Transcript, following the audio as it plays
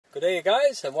Good day,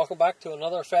 guys, and welcome back to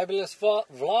another fabulous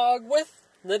vlog with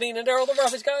Nadine and Daryl, the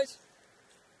Ralphies, guys.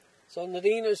 So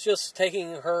Nadine is just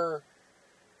taking her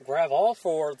gravel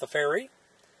for the ferry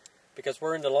because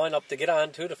we're in the lineup to get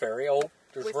on to the ferry. Oh,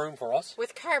 there's room for us.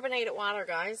 With carbonated water,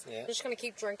 guys. Yeah. I'm just going to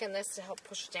keep drinking this to help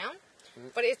push it down.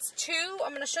 But it's two.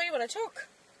 I'm going to show you what I took.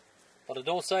 But it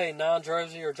don't say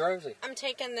non-drowsy or drowsy. I'm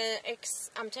taking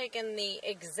the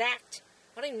exact.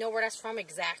 I don't even know where that's from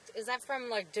exact. Is that from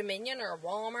like Dominion or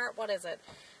Walmart? What is it?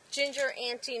 Ginger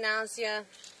anti-nausea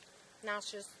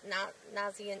nausea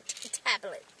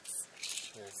tablets.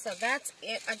 Yeah. So that's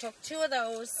it. I took two of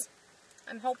those.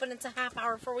 I'm hoping it's a half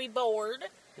hour before we board.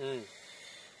 And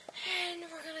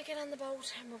we're going to get on the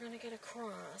boat and we're going to get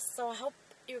across. So I hope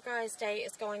your guys' day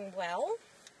is going well.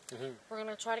 We're going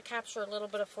to try to capture a little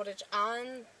bit of footage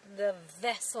on the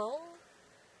vessel.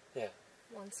 Yeah.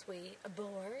 Once we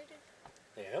board.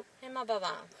 Yep. Hey, my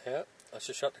baba. Yep. Let's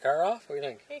just shut the car off. What do you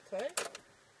think? You could.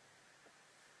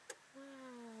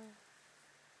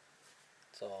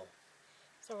 Wow.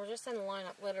 So we're just in the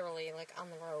lineup, literally, like on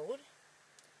the road.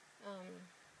 Oh,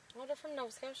 they're from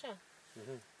Nova Scotia.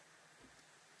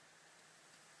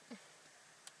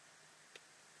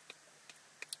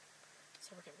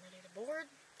 So we're getting ready to board.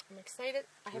 I'm excited.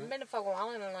 I haven't been to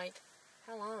Fogo in like,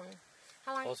 how long?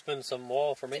 Well, it's been some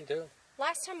while for me too.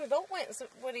 Last time we both went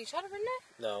with each other, didn't it?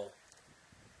 No.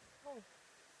 Oh.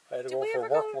 I had to go for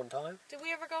work one time. Did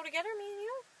we ever go together, me and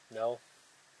you? No.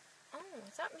 Oh, I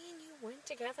thought me and you went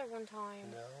together one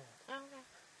time. No. Oh, okay.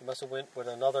 You must have went with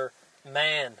another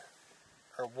man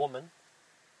or woman.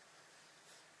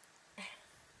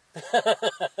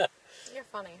 You're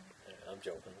funny. Yeah, I'm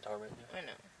joking, tormenting you. I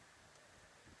know.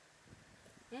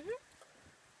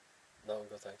 No,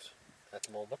 good thanks. At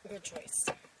the moment. Good choice.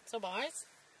 So, boys,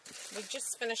 we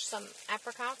just finished some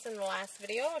apricots in the last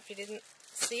video. If you didn't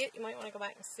see it, you might want to go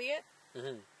back and see it.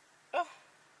 Oh.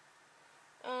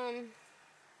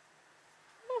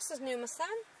 What else is new, my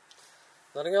son?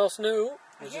 Nothing else new.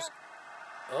 Just...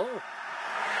 Oh.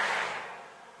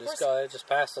 This guy just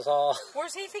passed us all.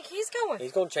 Where's he think he's going?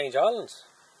 He's going to change islands.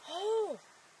 Oh.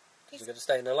 He's going to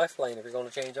stay in the left lane if you're going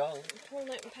to change islands. Pulling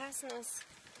out and passing us.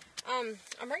 I'm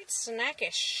right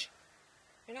snackish.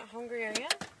 You're not hungry, are you?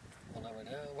 Well, not right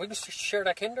now. We can share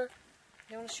that Kinder.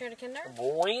 You want to share the Kinder?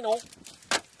 Bueno.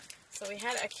 So we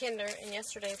had a Kinder in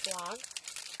yesterday's vlog.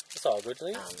 It's all good to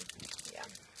me. Yeah.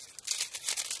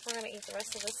 We're going to eat the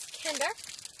rest of this Kinder.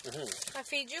 I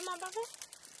feed you, my bubble?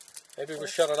 Maybe we'll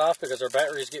shut it off because our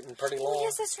battery's getting pretty low. Oh,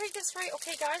 yes, that's right, that's right.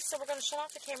 Okay, guys, so we're going to shut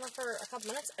off the camera for a couple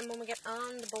minutes, and when we get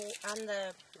on the boat,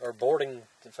 or boarding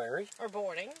the ferry. Or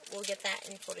boarding, we'll get that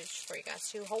in footage for you guys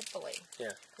too, hopefully.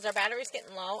 Yeah. Because our battery's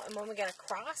getting low, and when we get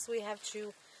across, we have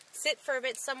to sit for a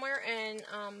bit somewhere and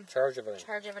charge everything.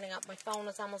 Charge everything up. My phone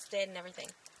is almost dead and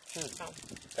everything. So,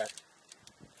 okay.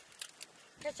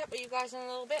 Catch up with you guys in a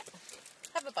little bit.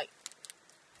 Have a bite.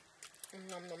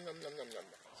 Nom, nom, nom, nom, nom, nom.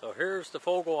 So here's the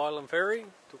Fogo Island ferry,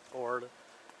 or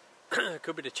it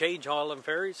could be the Change Island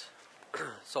ferries.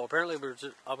 So apparently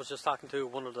I was just talking to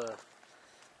one of the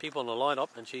people in the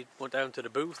lineup, and she went down to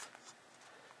the booth,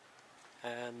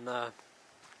 and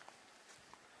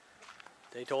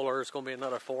they told her it's going to be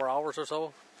another 4 hours or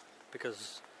so,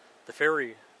 because the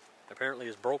ferry apparently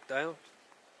is broke down,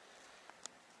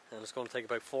 and it's going to take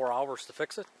about 4 hours to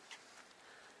fix it.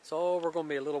 So we're going to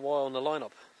be a little while in the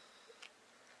lineup.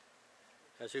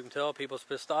 As you can tell, people's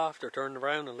pissed off. They're turning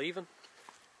around and leaving.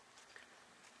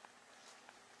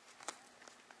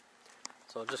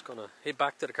 So I'm just going to head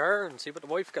back to the car and see what the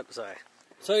wife got to say.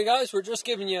 So you guys, we're just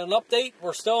giving you an update.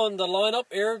 We're still in the lineup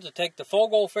here to take the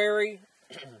Fogo ferry.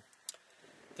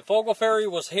 The Fogo ferry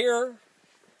was here,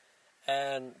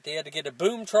 and they had to get a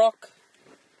boom truck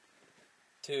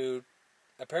to...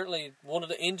 Apparently one of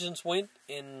the engines went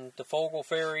in the Fogo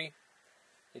ferry.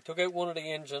 They took out one of the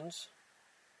engines.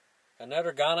 And now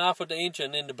they're gone off with the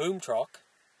engine in the boom truck.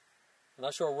 I'm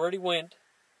not sure where they went.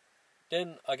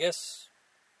 Then, I guess,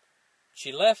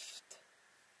 she left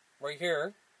right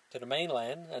here to the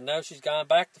mainland. And now she's gone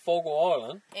back to Fogo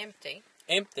Island. Empty.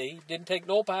 Empty. Didn't take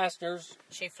no passengers.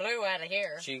 She flew out of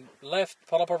here. She left,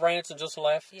 put up her ranch and just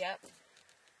left. Yep.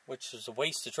 Which is a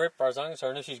waste of trip, as far as I'm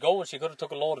concerned. If she's going, she could have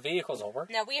took a load of vehicles over.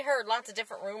 Now, we heard lots of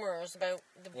different rumors about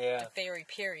the ferry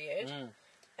period.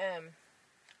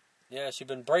 Yeah, she's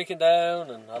been breaking down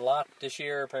and a lot this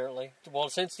year, apparently. Well,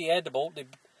 since they had the boat,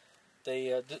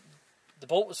 the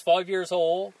boat was 5 years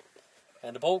old,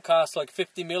 and the boat cost like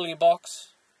 $50 million.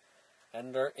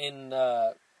 And they're in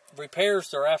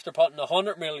repairs. They're after putting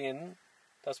 $100 million.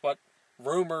 That's what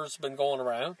rumors been going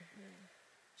around.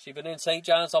 She's been in St.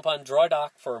 John's up on dry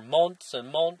dock for months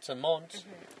and months and months.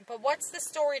 Mm-hmm. But what's the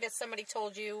story that somebody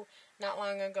told you not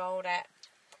long ago that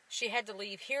she had to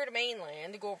leave here to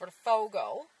mainland to go over to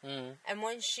Fogo, and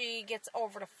when she gets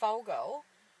over to Fogo,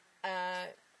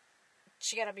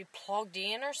 she got to be plugged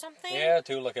in or something? Yeah,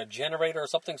 to like a generator or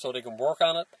something so they can work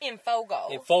on it. In Fogo.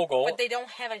 In Fogo. But they don't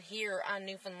have it here on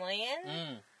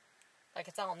Newfoundland. Like,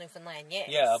 it's all Newfoundland, yes.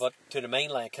 Yeah, but to the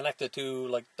mainland, connected to,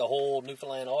 like, the whole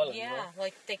Newfoundland island. Yeah, you know?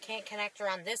 like, they can't connect her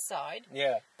on this side.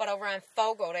 Yeah. But over on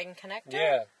Fogo, they can connect her.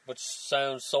 Yeah, which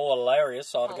sounds so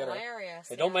hilarious altogether. Hilarious.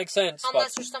 It don't make sense.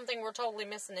 Unless there's something we're totally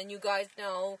missing, and you guys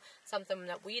know something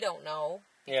that we don't know.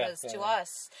 Because to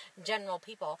us, general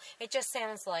people, it just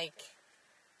sounds like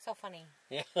so funny.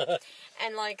 Yeah.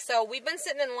 And, like, so we've been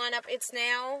sitting in lineup. It's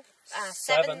now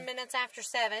 7 minutes after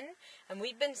 7. And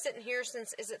we've been sitting here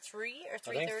since, is it 3 or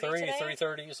 3:30 I think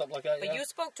 3:30 or something like that, But you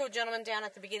spoke to a gentleman down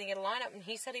at the beginning of the lineup, and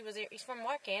he said he's from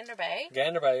what, Gander Bay?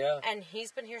 Gander Bay, yeah. And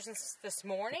he's been here since this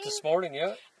morning? This morning,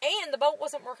 yeah. And the boat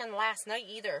wasn't working last night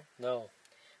either. No.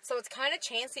 So it's kind of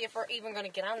chancy if we're even going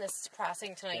to get on this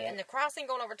crossing tonight. Yeah. And the crossing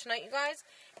going over tonight, you guys,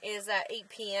 is at 8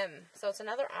 p.m. So it's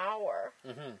another hour.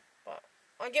 Mm-hmm. But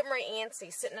I'm getting right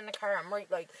antsy, sitting in the car. I'm right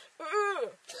like,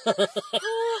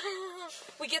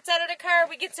 we gets out of the car,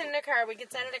 we gets in the car, we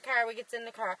gets out of the car, we gets in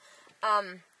the car.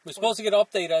 We're supposed to get an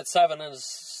update at 7, and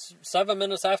it's 7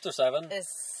 minutes after 7.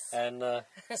 And, yeah.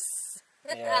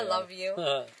 I love you.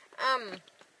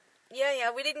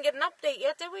 Yeah, we didn't get an update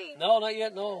yet, did we? No, not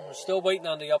yet, no. We're still waiting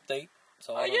on the update.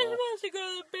 So I just want to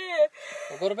go to bed.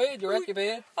 We'll go to bed. You're at your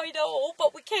bed. I know,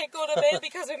 but we can't go to bed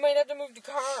because we might have to move the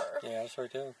car. Yeah, that's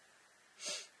right, too.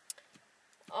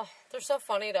 Oh, they're so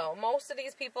funny, though. Most of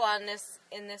these people in this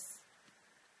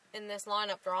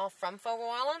lineup, they're all from Fogo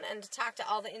Island, and to talk to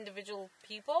all the individual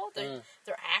people,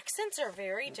 their accents are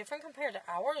very different compared to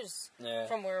ours. Yeah.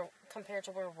 Compared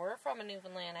to where we're from in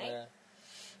Newfoundland, eh? Yeah.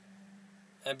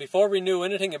 And before we knew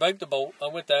anything about the boat, I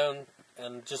went down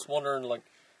and just wondering, like,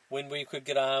 when we could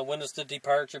get on, when is the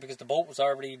departure, because the boat was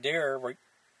already there, right,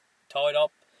 tied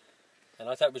up, and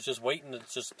I thought it was just waiting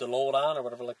to load on or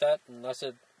whatever like that, and I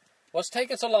said, what's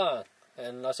taking so long?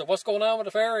 And I said, what's going on with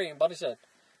the ferry? And Buddy said,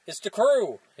 it's the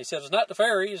crew. He said, it's not the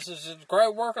ferry, it's the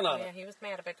crowd working on it. Yeah, he was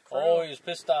mad about the crew. Oh, he was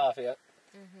pissed off, yeah.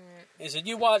 He said,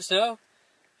 you watch now.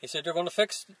 He said, they're going to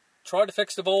try to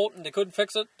fix the boat, and they couldn't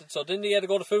fix it, so then they had to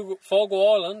go to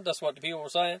Fogo Island. That's what the people were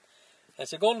saying. I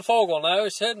said, going to Fogo now. He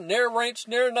said, near ranch,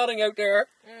 near nothing out there.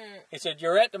 He said,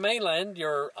 you're at the mainland,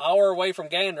 you're an hour away from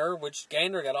Gander, which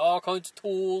Gander got all kinds of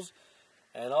tools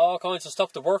and all kinds of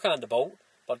stuff to work on the boat,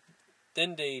 but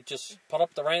then they just put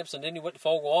up the ramps, and then they went to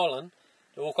Fogo Island.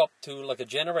 They woke up to like a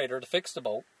generator to fix the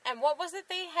boat. And what was it?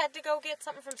 They had to go get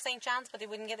something from St. John's, but they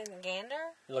wouldn't get it in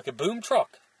Gander? Like a boom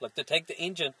truck. Like to take the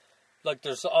engine. Like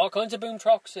there's all kinds of boom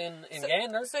trucks in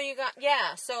Gander. So you got,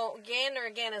 so Gander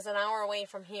again is an hour away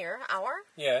from here. Hour?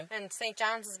 Yeah. And St.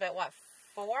 John's is about what,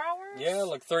 4 hours? Yeah,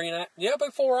 like 3.5. Yeah,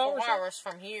 about 4 hours. 4 hours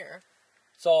from here.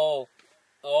 So,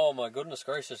 oh my goodness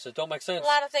gracious, it don't make sense. A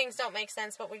lot of things don't make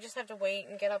sense, but we just have to wait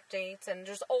and get updates. And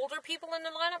there's older people in the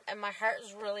lineup, and my heart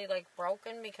is really like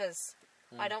broken because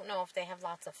I don't know if they have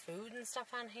lots of food and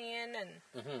stuff on hand. And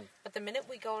but the minute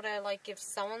we go to like give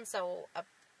so and so a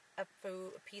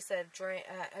piece of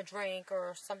drink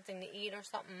or something to eat or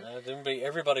something, there'll be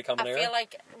everybody coming there. I feel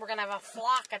like we're gonna have a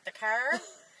flock at the car.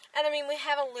 And I mean, we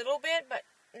have a little bit, but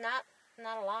not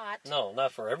a lot. No,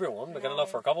 not for everyone. We got enough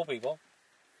for a couple people.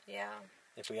 Yeah.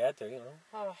 If we had to, you know.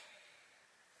 Oh.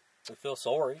 We feel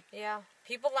sorry. Yeah.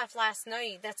 People left last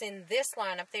night. That's in this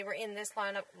lineup. They were in this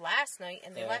lineup last night,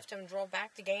 and they left and drove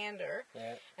back to Gander.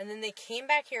 Yeah. And then they came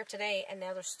back here today, and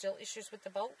now there's still issues with the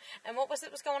boat. And what was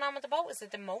going on with the boat? Was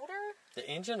it the motor? The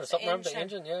engine or something wrong with the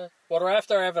engine, yeah. Well, they're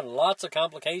after having lots of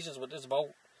complications with this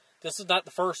boat. This is not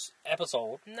the first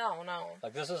episode. No.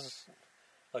 Like, this is...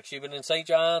 Like, she's been in St.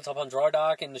 John's, up on dry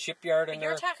dock, in the shipyard in there.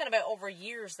 You're talking about over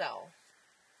years, though.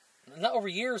 Not over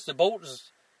years. The boat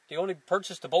is... They only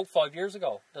purchased the boat 5 years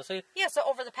ago. That's it. Yeah, so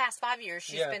over the past 5 years,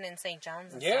 she's been in St.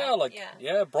 John's and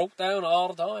stuff. Broke down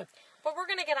all the time. But we're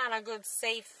going to get on a good,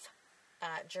 safe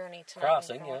journey tonight.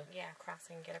 Crossing,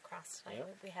 crossing, get across tonight.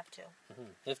 Yeah. We have to.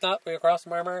 If not, we're across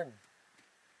tomorrow morning.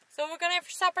 So we're going to have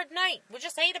supper tonight. We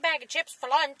just ate a bag of chips for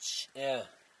lunch. Yeah.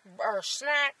 Or a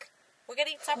snack. We're going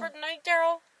to eat supper tonight,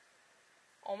 Daryl.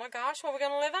 Oh my gosh, what are we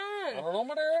going to live on? I don't know,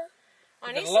 my dear.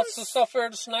 I need lots of stuff there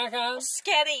to snack on.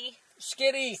 Sketty.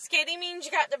 Skitty means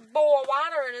you got the bowl of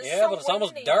water and it's so but it's windy.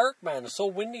 Almost dark, man. It's so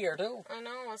windy here, too. I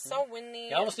know, it's so windy.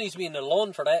 You almost needs to be in the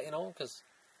lawn for that, you know, because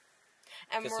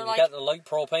we got the light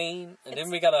propane, and then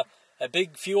we got a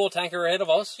big fuel tanker ahead of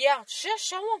us. Yeah, just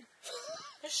show them.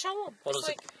 Just show them. What it's is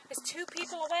like, it's 2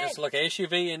 people away. It's like an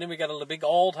SUV, and then we got a big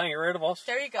old hangar ahead of us.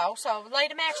 There you go. So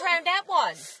light a match around that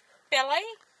one. Billy?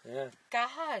 Yeah.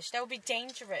 Gosh, that would be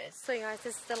dangerous. So you guys,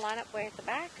 this is the lineup way at the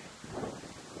back.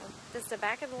 This is the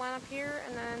back of the lineup here,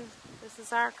 and then this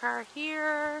is our car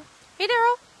here. Hey,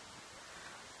 Daryl.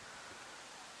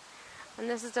 And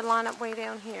this is the lineup way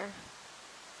down here.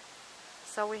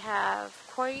 So we have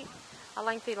quite a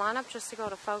lengthy lineup just to go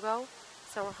to Fogo.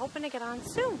 So we're hoping to get on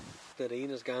soon. That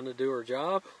Ina's gone to do her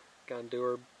job. Gone to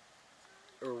do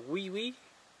her wee-wee.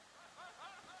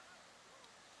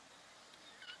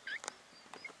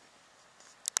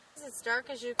 It's dark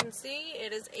as you can see.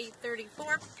 It is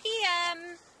 8:34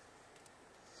 p.m.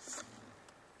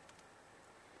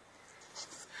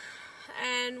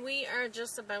 And we are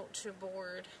just about to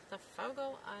board the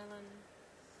Fogo Island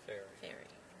Ferry.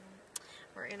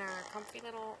 We're in our comfy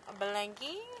little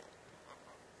blankie.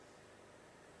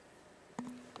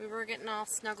 We were getting all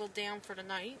snuggled down for the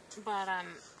night, but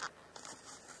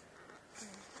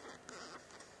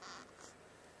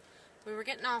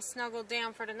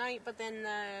then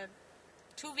the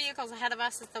 2 vehicles ahead of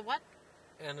us is the what?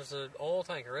 And there's an oil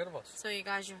tanker ahead of us. So you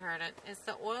guys, you heard it. It's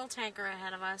the oil tanker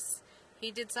ahead of us. He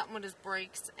did something with his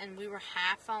brakes, and we were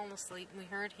half falling asleep. We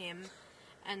heard him,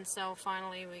 and so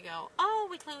finally we go, oh,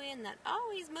 we clue in that,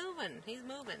 oh, he's moving.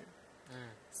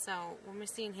 So when we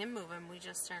seen him moving, we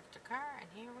just started the car, and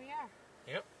here we are.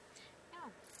 Yep. Yeah.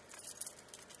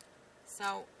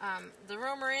 So the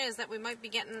rumor is that we might be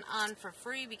getting on for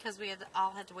free because we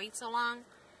all had to wait so long,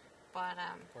 but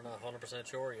we're not 100%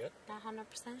 sure yet. Not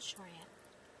 100% sure yet.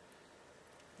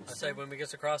 I say when we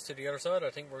get across to the other side, I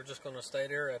think we're just going to stay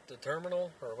there at the terminal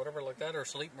or whatever like that, or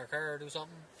sleep in our car or do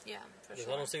something. Yeah, for Because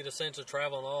sure. I don't see the sense of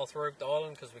traveling all throughout the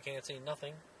island because we can't see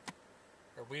nothing.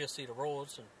 Or we'll see the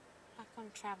roads. And Not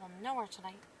going to travel nowhere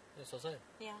tonight. yes, I say.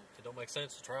 Yeah. It don't make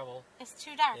sense to travel. It's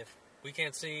too dark. If we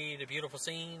can't see the beautiful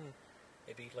scene,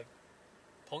 it'd be like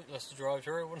pointless to drive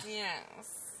through, wouldn't it?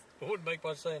 Yes. It wouldn't make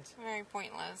much sense. Very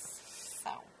pointless.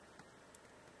 So.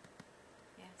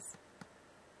 Yes.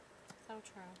 So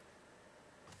true.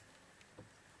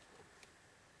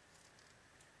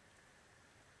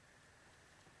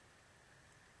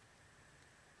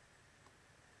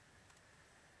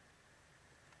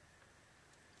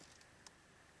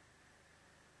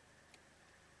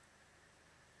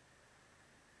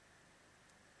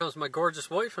 That was my gorgeous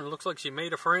wife, and it looks like she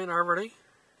made a friend already.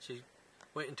 She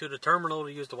went into the terminal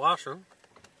to use the washroom.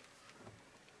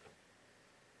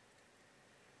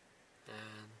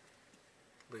 And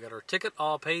we got our ticket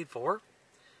all paid for.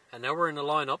 And now we're in the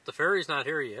lineup. The ferry's not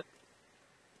here yet.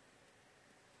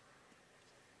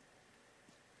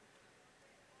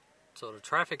 So the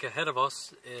traffic ahead of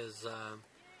us is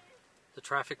the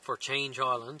traffic for Change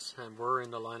Islands, and we're in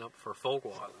the lineup for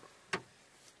Fogo Island.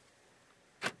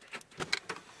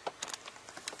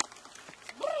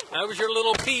 That was your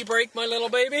little pee break, my little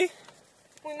baby?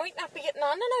 We might not be getting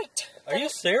on tonight. Are you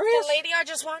serious? The lady I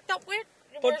just walked up with,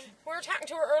 we were talking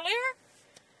to her earlier.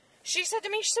 She said to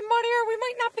me, she said, "Mother, we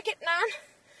might not be getting on."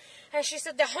 And she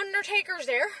said, the Undertaker's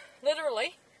there,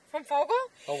 literally, from Fogo.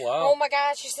 Oh, wow. Oh, my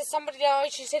God. She said, somebody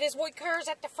died. She said, his white car's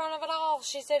at the front of it all.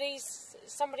 She said,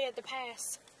 somebody had to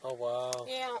pass. Oh, wow.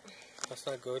 Yeah. That's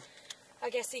not good. I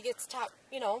guess he gets top,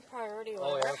 priority or Oh,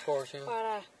 whatever. yeah, of course, yeah.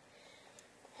 But,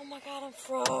 oh, my God, I'm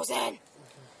frozen.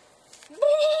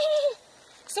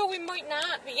 So we might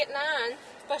not be getting on.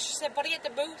 But she said, buddy at the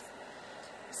booth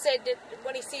said that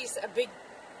when he sees a big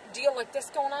deal like this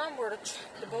going on, where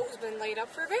the boat has been laid up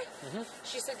for a bit,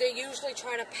 she said they usually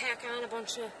try to pack on a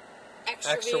bunch of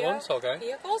extra ones, okay.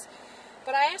 vehicles.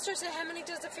 But I asked her, I said, how many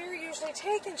does the ferry usually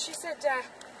take? And she said,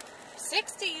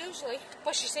 60 usually.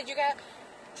 But she said, you got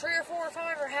 3 or 4 or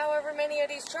 5 or however many of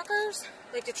these truckers,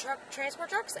 like the transport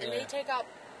trucks, and they take up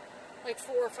like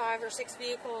 4 or 5 or 6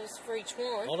 vehicles for each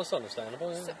one. Well, that's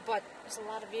understandable, yeah. So, but there's a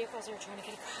lot of vehicles that are trying to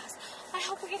get across. I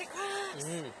hope we get across.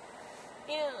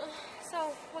 Yeah.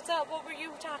 So, what's up? What were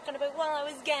you talking about while I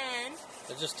was gone?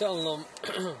 I was just telling them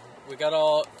we got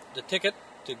all the ticket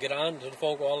to get on to the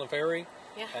Fogo Island ferry.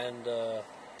 Yeah. And the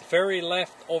ferry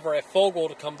left over at Fogo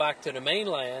to come back to the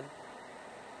mainland,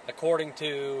 according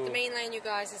to... The mainland, you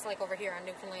guys, is like over here on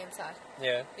Newfoundland side.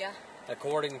 Yeah. Yeah.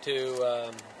 According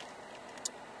to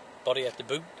buddy at the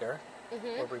boot there,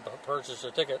 where we purchased a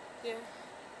ticket. Yeah.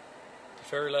 The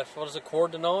ferry left, what is it,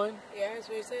 9:15? Yeah, that's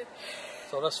what he said.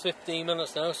 So that's 15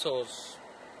 minutes now, so it's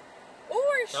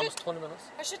almost 20 minutes.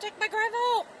 I should take my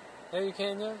gravel. Yeah, you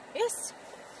can, yeah. Yes.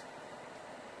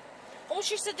 Oh,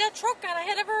 she said that truck got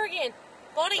ahead of her again.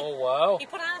 Buddy. Oh, wow. He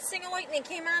put on a single light and then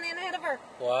came on in ahead of her.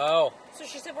 Wow. So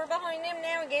she said, we're behind them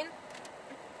now again.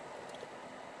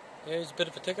 Yeah, he's a bit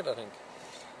of a ticket, I think.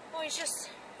 Well, he's just,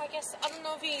 I guess, I don't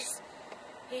know if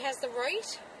he has the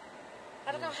right.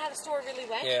 I don't know how to store really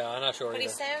wet. Yeah, I'm not sure But either.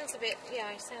 he sounds a bit, he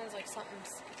sounds like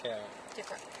something's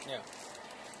different. Yeah.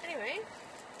 Anyway,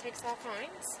 takes all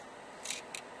kinds.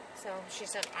 So she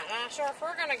said, I'm not sure if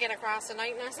we're going to get across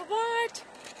tonight. And I said, what?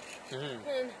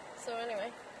 So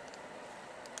anyway.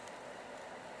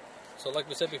 So like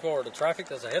we said before, the traffic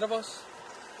that's ahead of us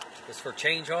is for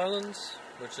Change Islands,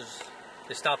 which is,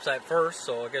 it stops at first,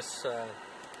 so I guess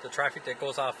the traffic that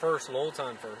goes off first loads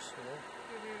on first, you know?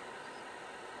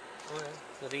 Okay.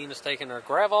 Nadine is taking her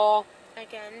gravel.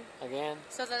 Again.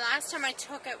 So the last time I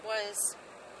took it was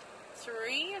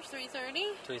 3 or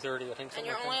 3:30? 3:30, I think. And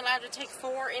you're only allowed to take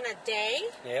 4 in a day?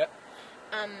 Yeah.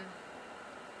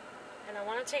 And I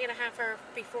want to take it a half hour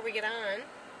before we get on.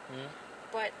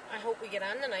 But I hope we get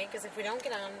on tonight, because if we don't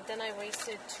get on, then I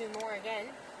wasted 2 more again.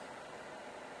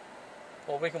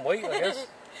 Well, we can wait, I guess.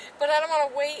 But I don't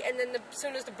want to wait, and then as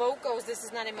soon as the boat goes, this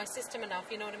is not in my system enough,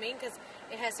 you know what I mean? Because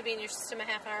it has to be in your system a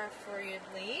half hour before you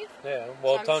leave. Yeah,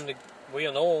 well, so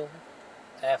we'll know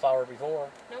half hour before.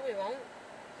 No, we won't.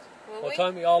 Will Well, we?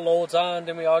 time we all loads on,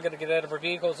 then we all got to get out of our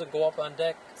vehicles and go up on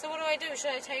deck. So what do I do?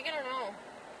 Should I take it or no?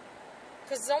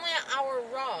 Because it's only an hour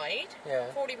ride,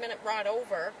 40-minute ride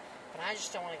over, but I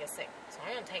just don't want to get sick, so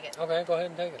I'm going to take it. Okay, go ahead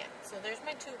and take it. Yeah, so there's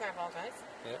my 2 gravel, guys.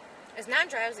 Yeah. It's not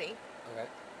drowsy. Okay.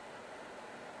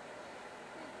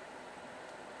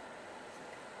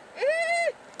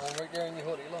 Oh, right there in your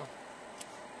hoodie, look.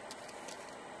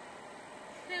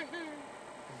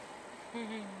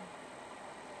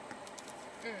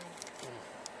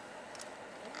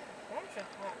 That's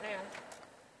just hot now.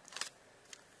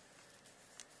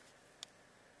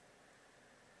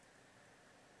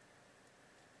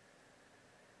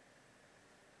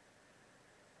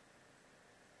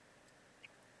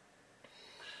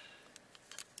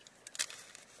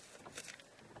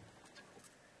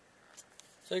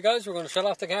 So you guys, we're going to shut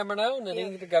off the camera now, and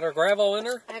then got our gravel in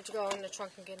her. I have to go in the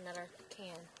trunk and get another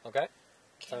can. Okay.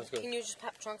 Sounds good. Can you just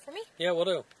pop the trunk for me? Yeah, we'll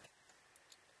do.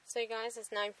 So you guys, it's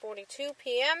 9:42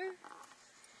 p.m.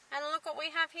 And look what we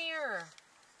have here.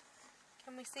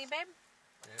 Can we see, babe?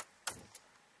 Yeah.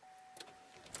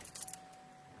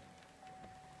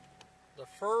 The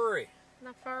Ferry.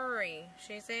 The Ferry.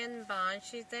 She's in, Bon.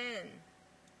 She's in.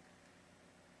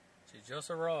 She just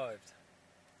arrived.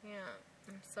 Yeah.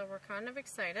 So we're kind of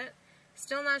excited.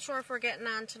 Still not sure if we're getting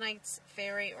on tonight's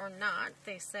ferry or not.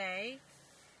 They say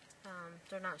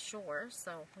they're not sure,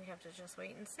 so we have to just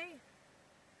wait and see.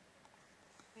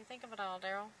 What do you think of it all,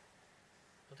 Daryl?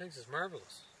 I think it's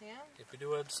marvelous. Yeah? If we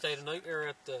do have to stay the night there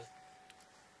at the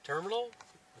terminal,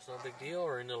 it's no big deal,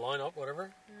 or in the lineup,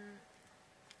 whatever.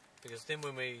 Because then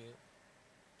when we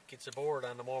get aboard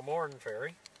on the morning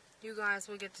ferry, you guys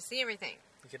will get to see everything.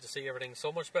 You get to see everything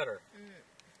so much better.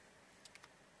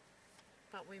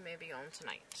 But we may be going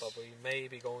tonight. But we may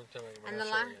be going tonight. And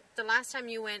the last time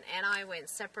you went and I went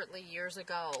separately years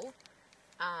ago,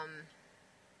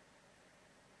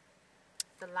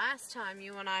 the last time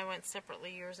you and I went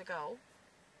separately years ago,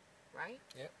 right?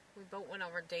 Yeah. We both went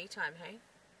over daytime, hey?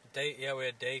 Yeah, we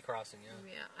had day crossing, yeah.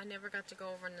 Yeah, I never got to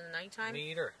go over in the nighttime.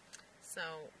 Me either.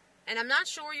 So, and I'm not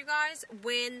sure, you guys,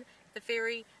 when the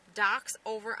ferry docks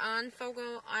over on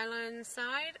Fogo Island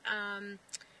side,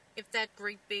 if that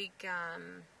great big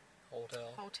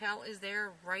hotel is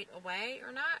there right away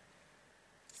or not.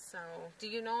 So, do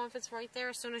you know if it's right there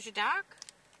as soon as you dock?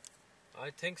 I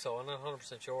think so. I'm not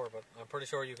 100% sure, but I'm pretty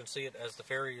sure you can see it as the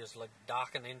ferry is like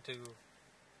docking into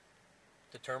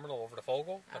the terminal over the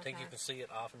Fogo. Okay. I think you can see it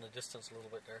off in the distance a little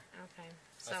bit there. Okay.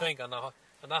 So, I think. I'm not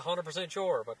 100%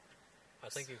 sure, but I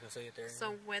think you can see it there.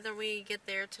 So whether we get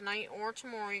there tonight or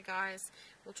tomorrow, you guys,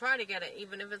 we'll try to get it,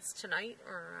 even if it's tonight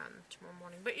or tomorrow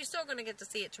morning. But you're still going to get to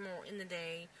see it tomorrow in the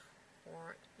day,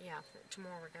 or, yeah,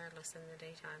 tomorrow regardless in the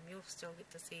daytime. You'll still get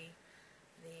to see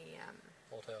the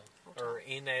hotel. Or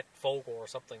in that Fogo or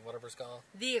something, whatever it's called.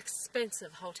 The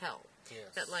expensive hotel.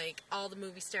 Yes. That, like, all the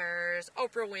movie stars,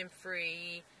 Oprah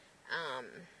Winfrey.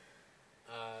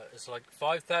 It's like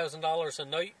 $5,000 a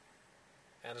night.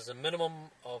 And there's a minimum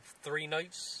of 3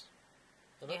 nights.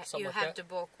 Yeah, you like have to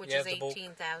book, which is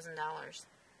 $18,000.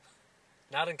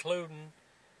 Not including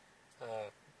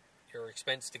your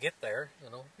expense to get there, you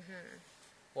know.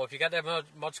 Well, if you got that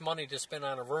much money to spend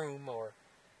on a room or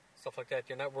stuff like that,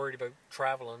 you're not worried about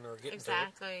traveling or getting to it.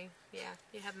 Exactly. Yeah,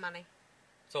 you have money.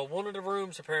 So one of the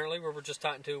rooms, apparently, we were just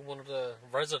talking to one of the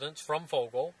residents from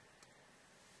Fogo.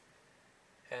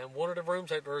 And one of the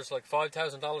rooms out there is like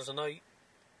 $5,000 a night.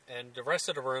 And the rest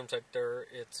of the rooms out there,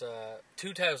 it's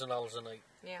 $2,000 a night.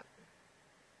 Yep.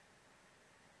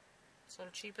 So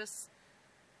the cheapest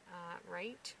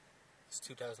rate It's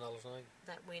 $2,000 a night.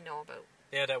 That we know about.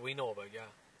 Yeah, that we know about, yeah.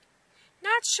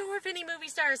 Not sure if any movie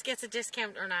stars gets a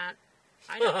discount or not.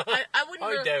 I wouldn't.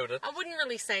 I doubt it. I wouldn't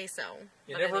really say so.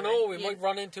 You never know. We might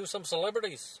run into some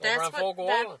celebrities around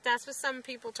Fogo. That's what some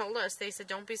people told us. They said,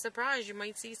 "Don't be surprised. You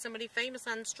might see somebody famous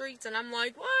on the streets." And I'm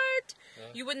like, "What?" Yeah.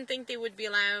 You wouldn't think they would be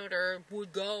allowed or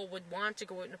would want to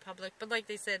go out in the public. But like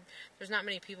they said, there's not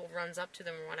many people runs up to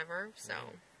them or whatever. So.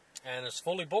 And it's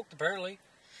fully booked apparently.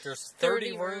 There's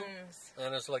 30 rooms,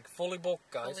 and it's like fully booked,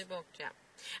 guys. Fully booked, yeah.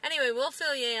 Anyway, we'll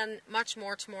fill you in much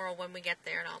more tomorrow when we get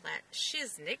there and all that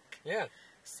shiznick. Yeah.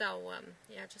 So,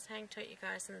 yeah, just hang tight, you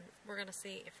guys, and we're going to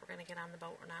see if we're going to get on the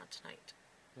boat or not tonight.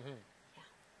 Mm-hmm. Yeah.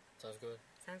 Sounds good.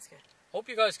 Sounds good. Hope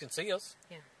you guys can see us.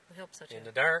 Yeah, we hope so, too. In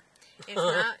the dark.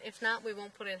 If not, we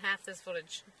won't put in half this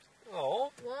footage.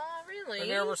 Oh. Well, really? When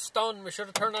they were stunned, we should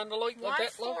have turned on the light like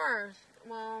that. Why for?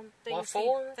 Well, they what can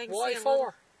for? See, they Why see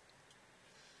for?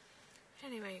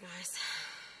 Anyway, you guys.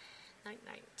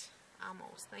 Night-night.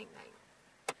 Almost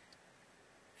night-night.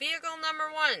 Vehicle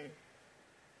number 1.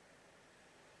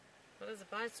 What is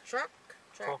it, boys? Truck?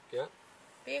 Truck, yeah.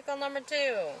 Vehicle number 2.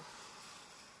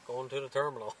 Going to the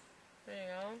terminal. There you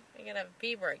go. You gotta have a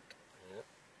pee break.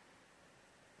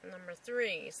 Yep. Number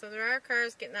 3. So there are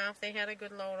cars getting off. They had a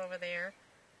good load over there.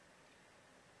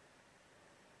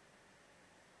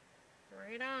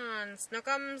 Right on.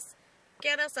 Snookums.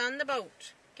 Get us on the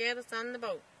boat. Get us on the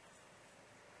boat.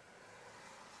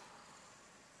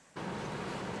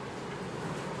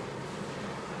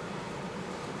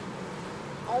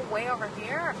 Oh, way over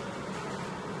here.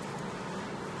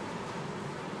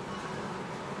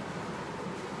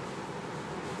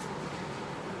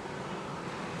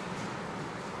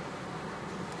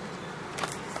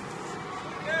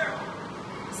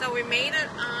 So we made it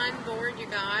on board, you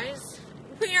guys.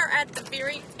 We are at the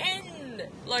very end.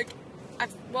 Like,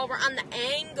 well, we're on the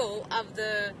angle of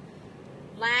the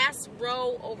last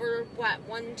row over, what,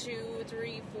 1, 2,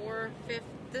 3, 4, 5th.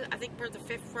 I think we're the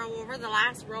 5th row over, the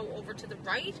last row over to the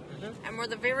right. Mm-hmm. And we're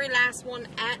the very last one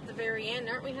at the very end,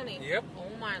 aren't we, honey? Yep. Oh,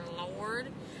 my Lord.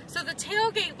 So the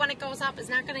tailgate, when it goes up, is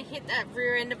not going to hit that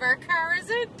rear end of our car, is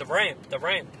it? The ramp. The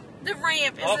ramp,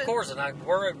 is of course, and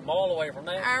we're all the way from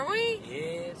there. Are we?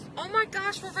 Yes. Oh, my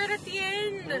gosh, we're right at the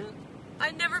end. Mm-hmm.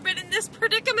 I've never been in this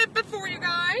predicament before, you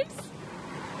guys.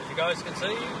 As you guys can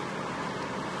see,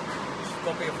 it's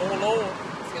going to be a full load.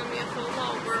 It's going to be a full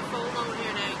load. We're a full load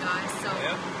here now, guys. So,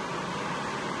 yeah.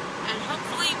 And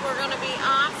hopefully we're going to be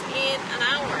off in an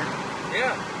hour.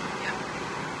 Yeah. Yeah.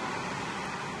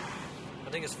 I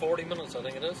think it's 40 minutes, I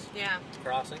think it is. Yeah.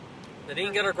 Crossing. They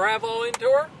didn't get our gravel into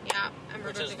her. Yeah. And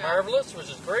which is marvelous, which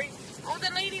is great. Oh,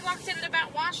 the lady walked into the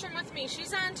washroom with me.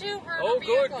 She's on too. Her oh,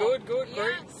 good, vehicle. great.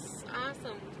 Yes,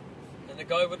 awesome. And the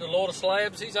guy with the load of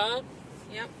slabs, he's on.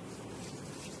 Yep.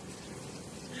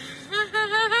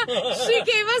 She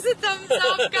gave us a thumbs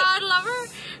up. God love her.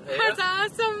 Yeah. That's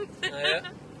awesome.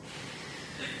 Yeah.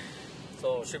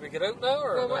 So, should we get out now,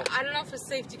 or well, I don't know if it's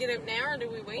safe to get out now, or do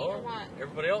we wait, or what?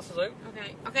 Everybody else is out.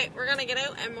 Okay, we're going to get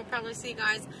out, and we'll probably see you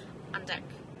guys on deck.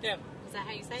 Yeah. Is that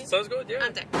how you say it? Sounds good, yeah.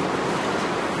 On deck.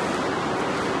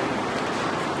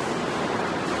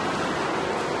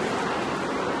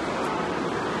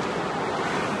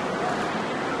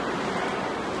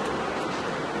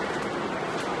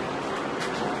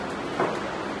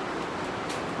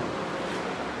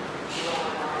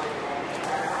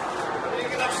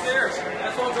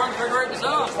 Trying to figure this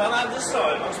out. It's not on this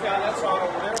side. It must be on that side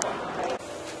over there.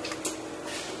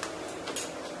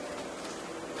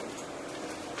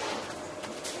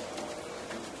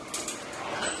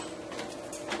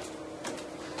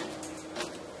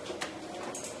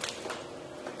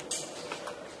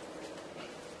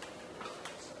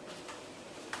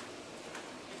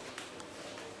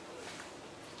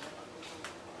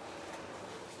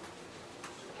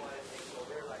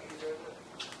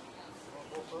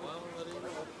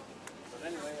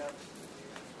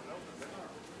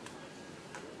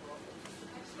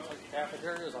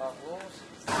 Cafeteria's off rules.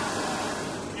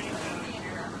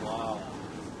 Wow.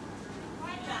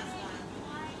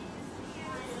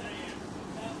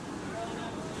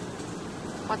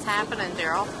 What's happening,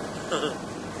 Daryl?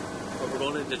 Well, we're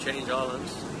going into change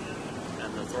islands,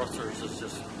 and the thrusters is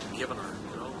just giving her,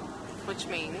 you know. Which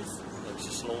means? Like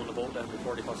she's slowing the boat down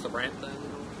before they push the ramp down, you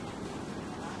know.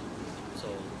 So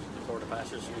before the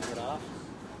passengers can get off,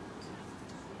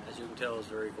 as you can tell, it's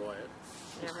very quiet.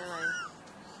 Yeah, really.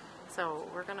 So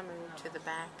we're going to move to the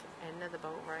back end of the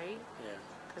boat, right? Yeah.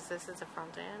 Because this is the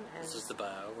front end. And this is the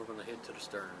bow. We're going to head to the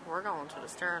stern. We're going to the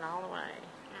stern all the way.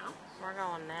 Yeah. We're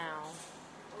going now.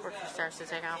 Before she starts to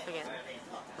take off again.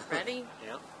 Ready?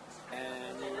 Yeah.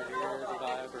 And you hear the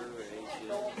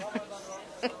vibration.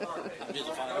 I'm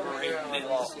just vibrating in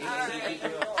the sea.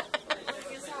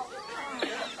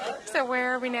 So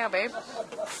where are we now, babe?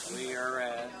 We are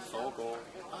at Fogo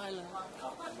Island.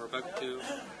 And we're about to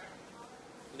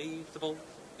leave the boat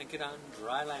and get on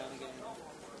dry land again.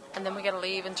 And then we gotta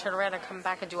leave and turn around and come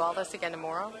back and do all this again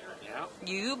tomorrow? Yeah.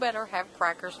 You better have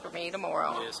crackers for me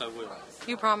tomorrow. Yes, I will.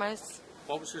 You promise?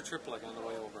 What was your trip like on the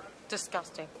way over?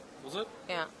 Disgusting. Was it?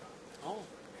 Yeah. Oh.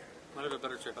 Might have a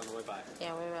better trip on the way back.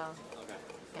 Yeah, we will. Okay.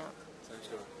 Yeah. Sounds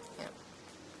good. Yeah.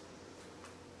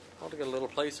 I want to get a little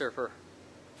place there for,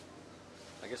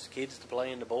 I guess, kids to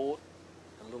play in the boat.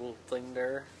 A little thing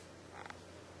there.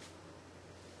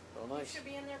 Oh, You nice. should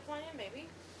be in there playing, baby.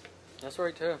 That's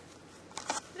right, too.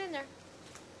 Get in there.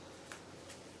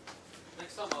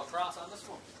 Next time I'll cross on this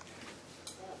one.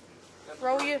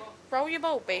 Row your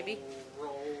boat, baby.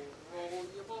 Roll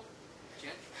your boat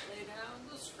gently down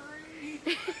the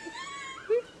street.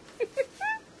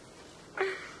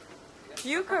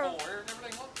 You could.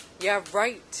 Yeah,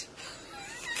 right.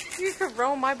 You could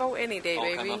row my boat any day,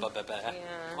 baby. Come on, Yeah.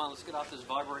 Come on, let's get off this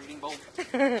vibrating boat.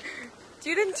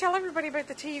 You didn't tell everybody about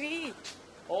the TV.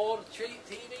 Oh, the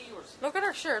TV was... Look at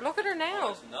her shirt. Look at her Oh, now.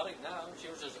 it's nothing now. She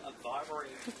was just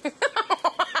vibrating.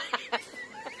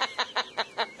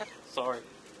 Sorry.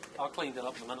 I'll clean that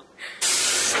up in a minute.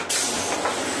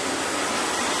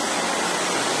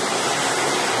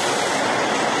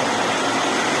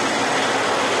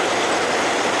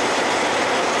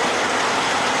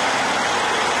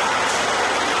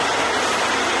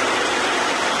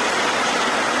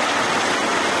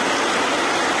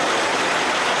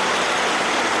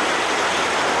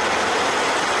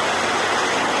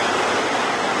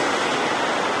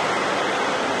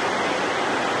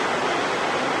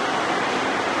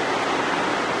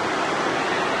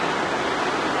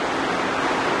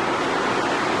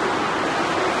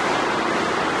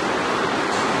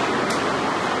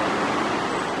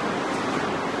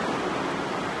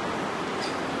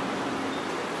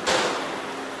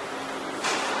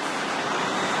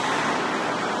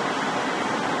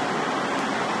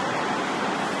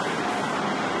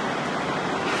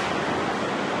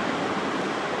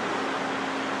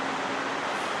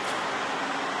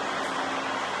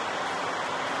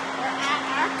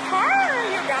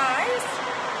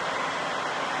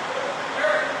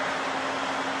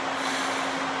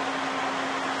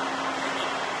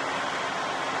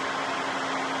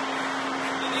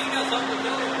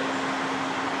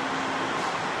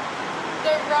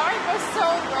 The ride was so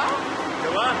rough. The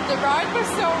what? The ride was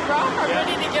so rough. I'm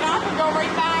ready to get off and go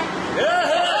right back.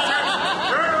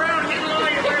 Turn around, get along,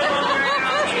 you're very long right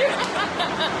now.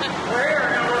 We're here,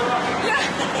 now we're walking.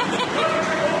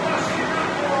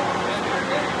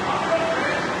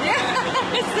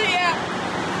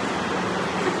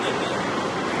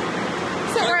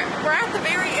 So we're at the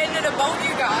very end of the boat,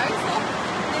 you guys.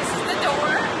 This is the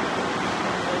door.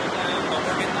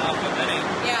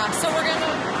 Yeah, so we're gonna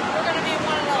be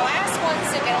one of the last ones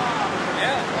to get off.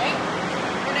 Yeah. Right?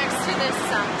 We're next to this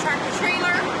tractor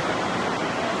trailer.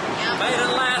 Yeah. May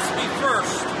the last be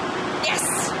first. Yes.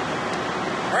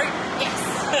 Right? Yes.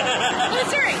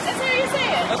 That's right. That's how you say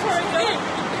it. That's right.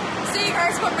 See you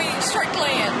guys when we strike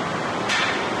land.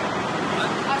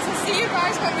 I said, see you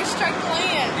guys when we strike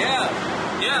land.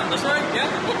 Yeah, that's right. Yeah.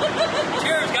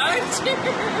 Cheers, guys. Cheers.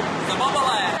 The bubble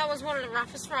land. That was one of the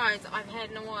roughest rides I've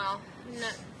had in a while.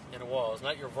 And it was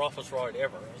not your roughest ride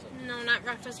ever, is it? No, not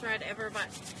roughest ride ever, but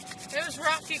it was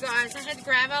rough, you guys. I had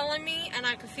gravel in me, and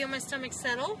I could feel my stomach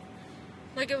settle.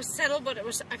 Like, it was settled, but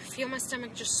I could feel my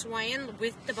stomach just swaying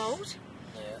with the boat.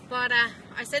 Yeah. But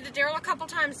I said to Daryl a couple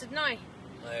times, didn't I?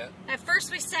 Yeah. At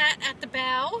first, we sat at the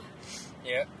bow.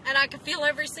 Yeah. And I could feel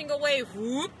every single wave.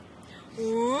 Whoop,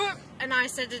 whoop. And I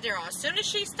said to Daryl, as soon as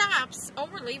she stops, oh,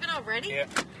 we're leaving already? Yeah.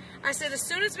 I said, as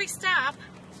soon as we stop,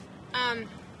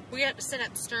 we had to sit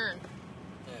at the stern.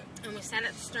 Yeah. And we sat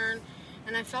at the stern,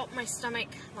 and I felt my stomach,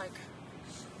 like,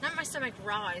 not my stomach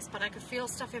rise, but I could feel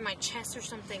stuff in my chest or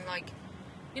something, like,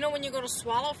 you know, when you go to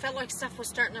swallow, felt like stuff was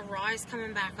starting to rise,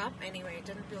 coming back up. Anyway, it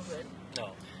didn't feel good.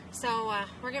 No. So,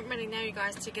 we're getting ready now, you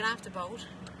guys, to get off the boat.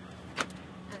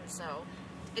 And so,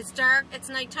 it's dark, it's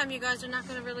nighttime, you guys are not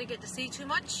going to really get to see too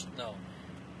much. No.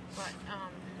 But,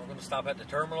 we're going to stop at the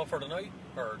terminal for the night,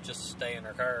 or just stay in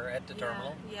our car at the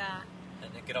terminal. Yeah.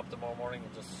 And then get up tomorrow morning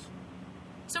and just...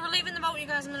 So we're leaving the boat, you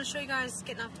guys. I'm going to show you guys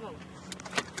getting off the boat.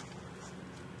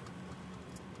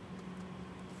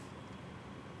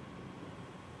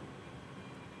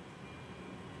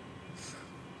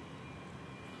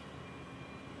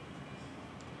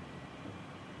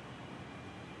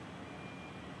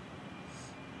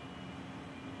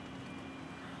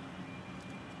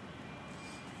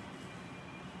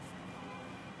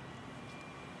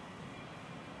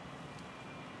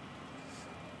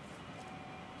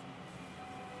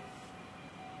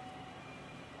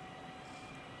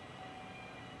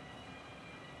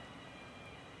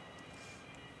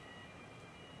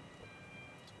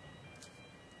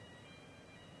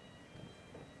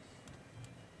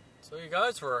 So you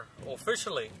guys were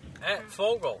officially at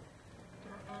Fogo.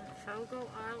 We're on Fogo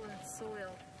Island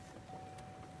soil.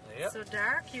 Yep. So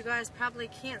dark, you guys probably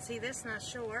can't see this, not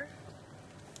sure.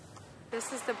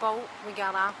 This is the boat we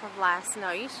got off of last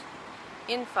night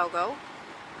in Fogo.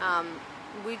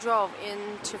 We drove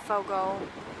into Fogo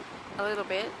a little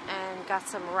bit and got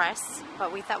some rest,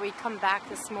 but we thought we'd come back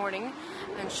this morning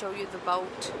and show you the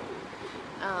boat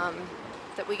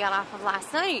that we got off of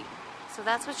last night. So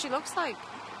that's what she looks like,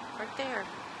 right there.